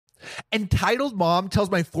Entitled mom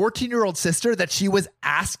tells my 14-year-old sister that she was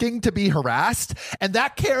asking to be harassed, and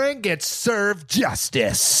that Karen gets served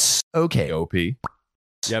justice. Okay, OP.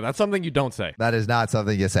 Yeah, that's something you don't say. That is not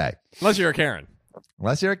something you say. Unless you're a Karen.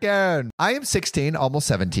 Unless you're a Karen. I am 16, almost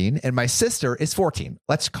 17, and my sister is 14.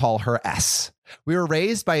 Let's call her S. We were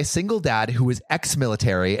raised by a single dad who is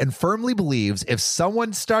ex-military and firmly believes if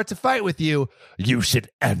someone starts a fight with you, you should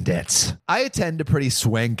end it. I attend a pretty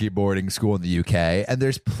swanky boarding school in the UK, and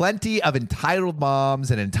there's plenty of entitled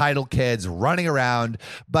moms and entitled kids running around,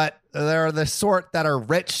 but they're the sort that are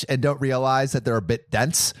rich and don't realize that they're a bit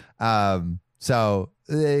dense. So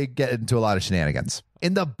they get into a lot of shenanigans.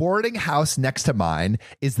 In the boarding house next to mine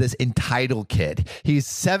is this entitled kid. He's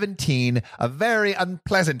 17, a very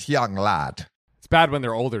unpleasant young lad. It's bad when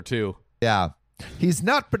they're older, too. Yeah. He's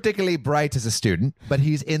not particularly bright as a student, but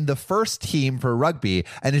he's in the first team for rugby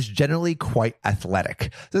and is generally quite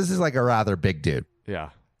athletic. This is like a rather big dude. Yeah.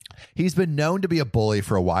 He's been known to be a bully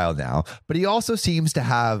for a while now, but he also seems to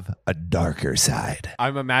have a darker side.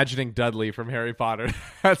 I'm imagining Dudley from Harry Potter.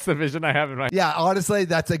 That's the vision I have in my head. Yeah, honestly,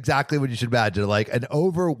 that's exactly what you should imagine. Like an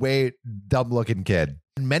overweight, dumb-looking kid.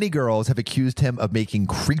 Many girls have accused him of making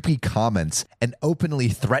creepy comments and openly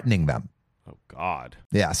threatening them. Oh, God.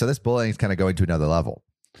 Yeah, so this bullying is kind of going to another level.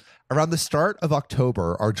 Around the start of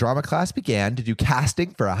October, our drama class began to do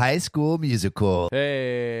casting for a high school musical.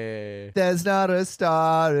 Hey. There's not a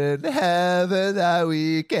star in heaven that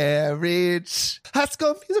we can reach. High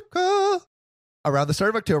School Musical. Around the start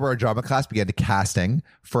of October, our drama class began to casting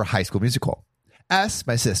for High School Musical. S,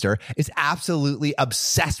 my sister, is absolutely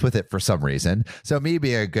obsessed with it for some reason. So me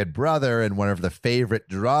being a good brother and one of the favorite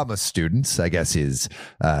drama students, I guess he's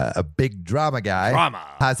a big drama guy,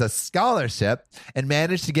 has a scholarship and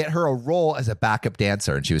managed to get her a role as a backup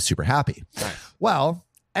dancer. And she was super happy. Nice. Well,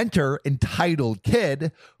 enter entitled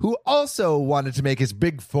kid who also wanted to make his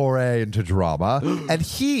big foray into drama. And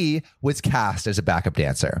he was cast as a backup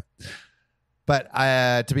dancer. But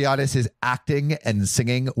to be honest, his acting and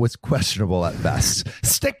singing was questionable at best.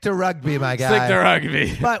 Stick to rugby, my guy. Stick to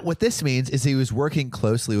rugby. But what this means is he was working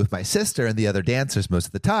closely with my sister and the other dancers most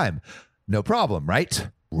of the time. No problem, right?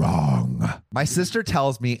 Wrong. My sister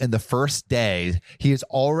tells me in the first day, he is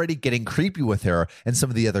already getting creepy with her and some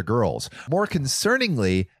of the other girls. More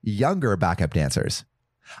concerningly, younger backup dancers.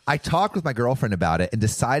 I talked with my girlfriend about it and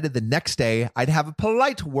decided the next day I'd have a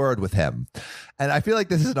polite word with him. And I feel like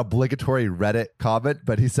this is an obligatory Reddit comment,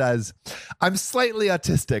 but he says, I'm slightly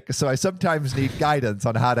autistic, so I sometimes need guidance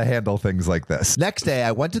on how to handle things like this. Next day,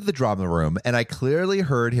 I went to the drama room and I clearly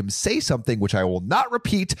heard him say something which I will not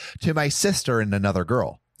repeat to my sister and another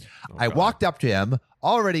girl. I walked up to him,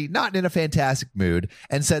 already not in a fantastic mood,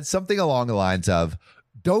 and said something along the lines of,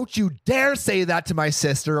 don't you dare say that to my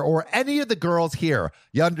sister or any of the girls here.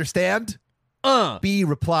 You understand? B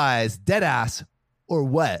replies, deadass, or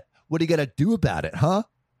what? What are you going to do about it, huh?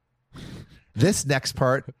 This next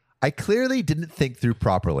part, I clearly didn't think through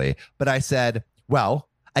properly, but I said, well,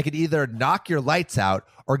 I could either knock your lights out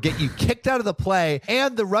or get you kicked out of the play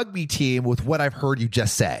and the rugby team with what I've heard you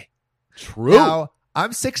just say. True. Now,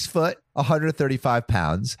 I'm 6 foot, 135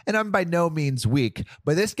 pounds, and I'm by no means weak,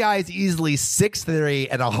 but this guy is easily 6'3"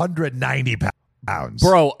 and 190 pounds.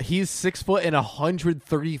 Bro, he's 6 foot and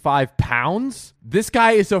 135 pounds? This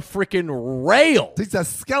guy is a freaking rail. He's a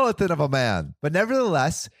skeleton of a man. But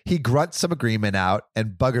nevertheless, he grunts some agreement out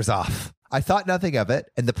and buggers off. I thought nothing of it,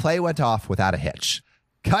 and the play went off without a hitch.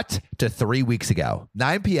 Cut to 3 weeks ago,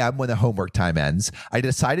 9 p.m. when the homework time ends, I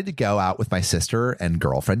decided to go out with my sister and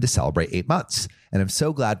girlfriend to celebrate 8 months. And I'm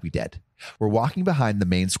so glad we did. We're walking behind the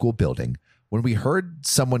main school building when we heard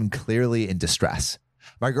someone clearly in distress.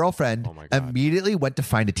 My girlfriend immediately went to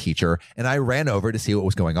find a teacher, and I ran over to see what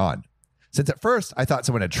was going on. Since at first I thought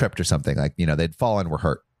someone had tripped or something, like, they'd fallen, were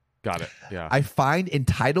hurt. Got it. Yeah. I find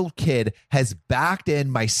entitled kid has backed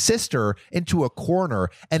in my sister into a corner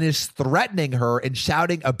and is threatening her and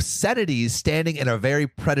shouting obscenities, standing in a very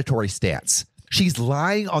predatory stance. She's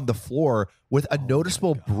lying on the floor with a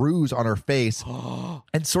noticeable bruise on her face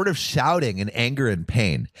and sort of shouting in anger and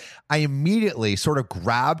pain. I immediately sort of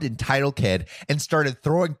grabbed entitled kid and started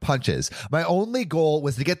throwing punches. My only goal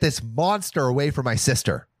was to get this monster away from my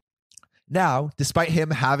sister. Now, despite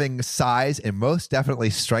him having size and most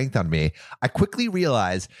definitely strength on me, I quickly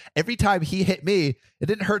realized every time he hit me, it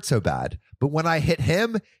didn't hurt so bad. But when I hit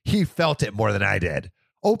him, he felt it more than I did.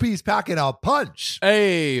 OP's packing a punch.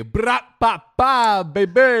 Hey, bra pa pa,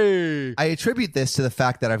 baby. I attribute this to the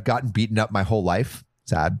fact that I've gotten beaten up my whole life.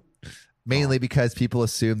 Sad. Mainly because people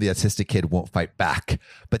assume the autistic kid won't fight back.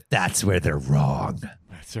 But that's where they're wrong.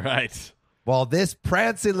 That's right. While this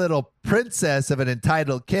prancy little princess of an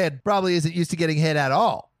entitled kid probably isn't used to getting hit at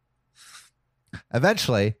all.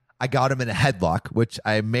 Eventually, I got him in a headlock, which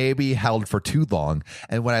I maybe held for too long.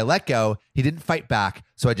 And when I let go, he didn't fight back.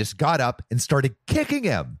 So I just got up and started kicking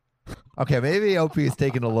him. Okay, maybe OP is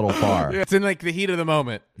taking a little far. It's in like the heat of the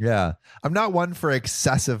moment. Yeah. I'm not one for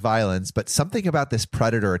excessive violence, but something about this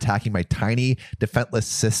predator attacking my tiny, defenseless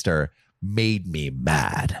sister made me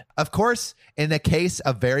mad. Of course, in a case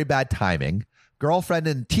of very bad timing, girlfriend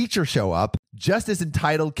and teacher show up just as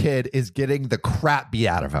entitled kid is getting the crap beat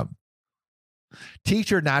out of him.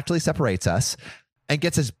 Teacher naturally separates us and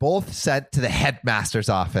gets us both sent to the headmaster's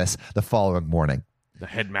office the following morning. The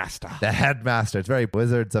headmaster. The headmaster. It's very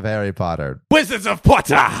Wizards of Harry Potter. Wizards of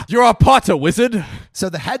Potter! You're a Potter wizard! So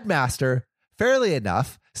the headmaster, fairly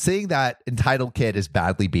enough, seeing that entitled kid is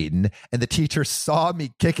badly beaten and the teacher saw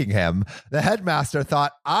me kicking him, the headmaster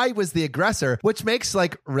thought I was the aggressor, which makes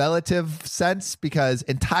like relative sense because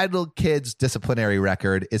entitled kid's disciplinary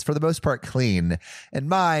record is for the most part clean and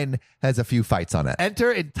mine has a few fights on it.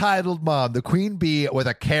 Enter entitled mom, the queen bee with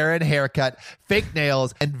a Karen haircut, fake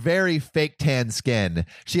nails, and very fake tan skin.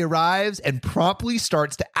 She arrives and promptly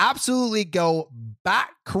starts to absolutely go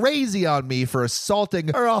back crazy on me for assaulting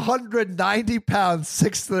her 190-pound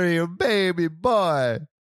 6'3" baby boy.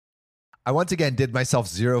 I once again did myself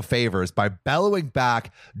zero favors by bellowing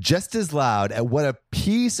back just as loud at what a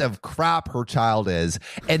piece of crap her child is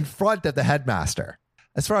in front of the headmaster.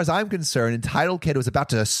 As far as I'm concerned, entitled kid was about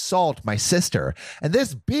to assault my sister, and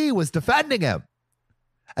this bee was defending him.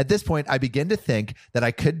 At this point, I begin to think that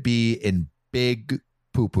I could be in big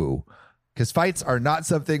poo-poo, because fights are not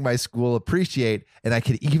something my school appreciate, and I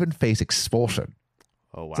could even face expulsion.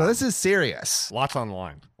 Oh, wow. So this is serious. Lots on the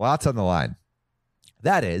line. Lots on the line.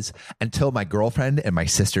 That is, until my girlfriend and my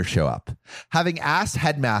sister show up. Having asked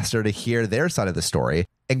headmaster to hear their side of the story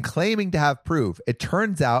and claiming to have proof, it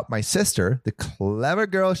turns out my sister, the clever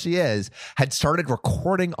girl she is, had started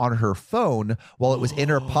recording on her phone while it was in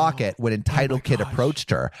her pocket when entitled kid approached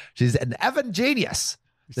her. She's an effing genius.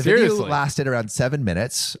 The Seriously? video lasted around 7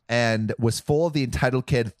 minutes and was full of the entitled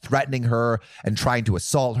kid threatening her and trying to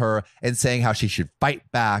assault her and saying how she should fight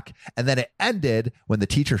back. And then it ended when the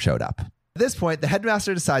teacher showed up. At this point, the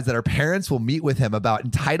headmaster decides that our parents will meet with him about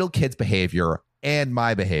entitled kids' behavior and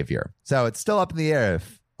my behavior. So it's still up in the air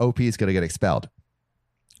if OP is going to get expelled.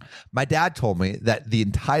 My dad told me that the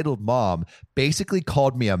entitled mom basically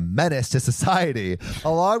called me a menace to society,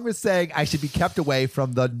 along with saying I should be kept away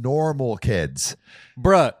from the normal kids.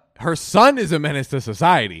 Bruh, her son is a menace to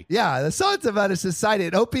society. Yeah, the son's a menace to society.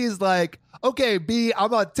 And OP is like, okay, B, I'm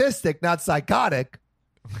autistic, not psychotic.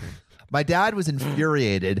 My dad was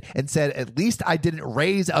infuriated and said, at least I didn't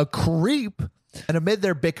raise a creep. And amid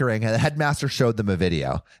their bickering, the headmaster showed them a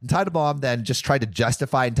video. Entitled mom then just tried to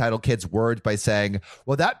justify entitled kid's words by saying,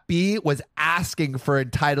 well, that B was asking for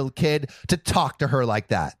entitled kid to talk to her like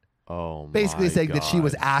that. Oh, my Basically saying that she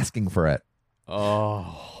was asking for it.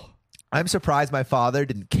 Oh. I'm surprised my father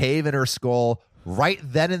didn't cave in her skull right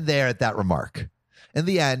then and there at that remark. In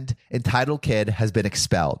the end, entitled kid has been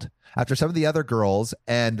expelled. After some of the other girls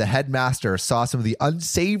and the headmaster saw some of the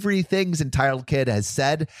unsavory things entitled kid has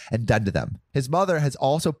said and done to them. His mother has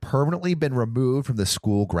also permanently been removed from the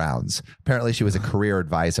school grounds. Apparently she was a career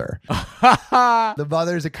advisor. The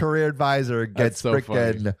mother's a career advisor and gets so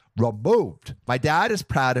freaking removed. My dad is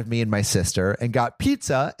proud of me and my sister and got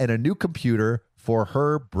pizza and a new computer for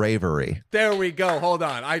her bravery. There we go. Hold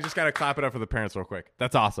on. I just got to clap it up for the parents real quick.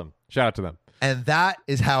 That's awesome. Shout out to them. And that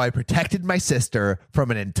is how I protected my sister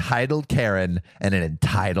from an entitled Karen and an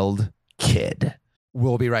entitled kid.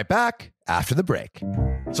 We'll be right back after the break.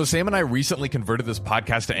 So Sam and I recently converted this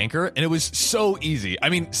podcast to Anchor, and it was so easy. I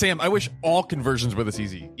mean, Sam, I wish all conversions were this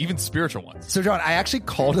easy, even spiritual ones. So, John, I actually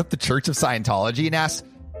called up the Church of Scientology and asked,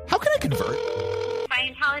 how can I convert?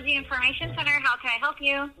 Scientology Information Center, how can I help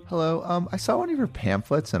you? Hello, I saw one of your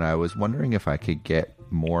pamphlets, and I was wondering if I could get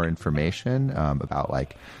more information about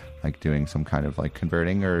like doing some kind of like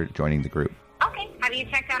converting or joining the group. Okay. Have you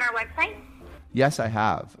checked out our website? Yes, I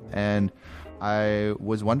have. And I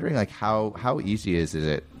was wondering like how easy is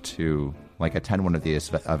it to like attend one of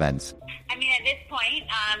these events? I mean, at this point,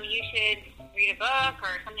 you should read a book or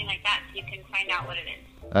something like that so you can find out what it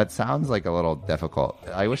is. That sounds like a little difficult.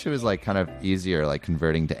 I wish it was like kind of easier, like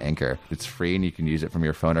converting to Anchor. It's free and you can use it from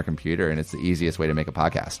your phone or computer, and it's the easiest way to make a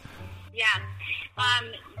podcast. Yeah.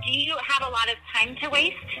 Do you have a lot of time to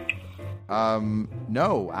waste?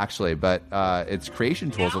 No, actually, but its creation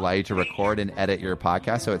tools allow you to record and edit your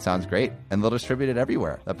podcast, so it sounds great, and they'll distribute it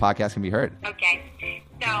everywhere. The podcast can be heard. Okay.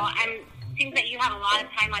 So, seems that you have a lot of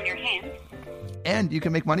time on your hands. And you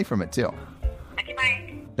can make money from it, too. Okay,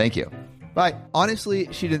 bye. Thank you. But honestly,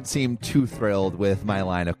 she didn't seem too thrilled with my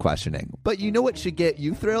line of questioning. But you know what should get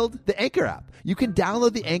you thrilled? The Anchor app. You can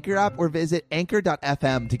download the Anchor app or visit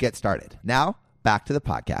anchor.fm to get started. Now, back to the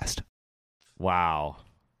podcast. Wow.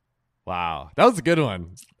 That was a good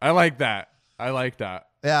one. I like that.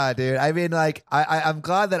 Yeah, dude. I mean, like, I'm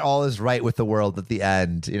glad that all is right with the world at the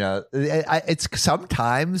end. You know, it's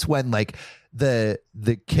sometimes when like the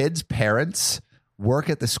kids' parents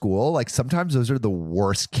work at the school, like sometimes those are the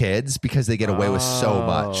worst kids because they get away with so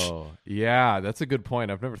much. Yeah, that's a good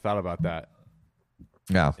point. I've never thought about that.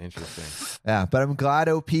 Yeah. Interesting. Yeah, but I'm glad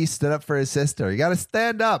OP stood up for his sister. You got to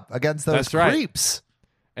stand up against those That's right. creeps.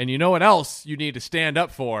 And you know what else you need to stand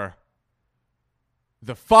up for?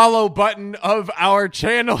 The follow button of our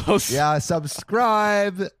channels. Yeah,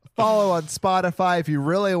 subscribe, follow on Spotify if you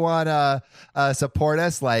really want to support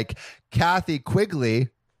us, like Kathy Quigley.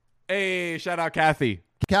 Hey, shout out Kathy.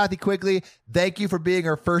 Kathy Quigley, thank you for being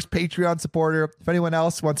our first Patreon supporter. If anyone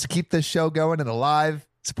else wants to keep this show going and alive,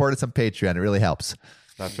 support us on Patreon. It really helps.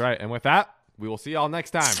 That's right. And with that, we will see y'all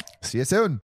next time. See you soon.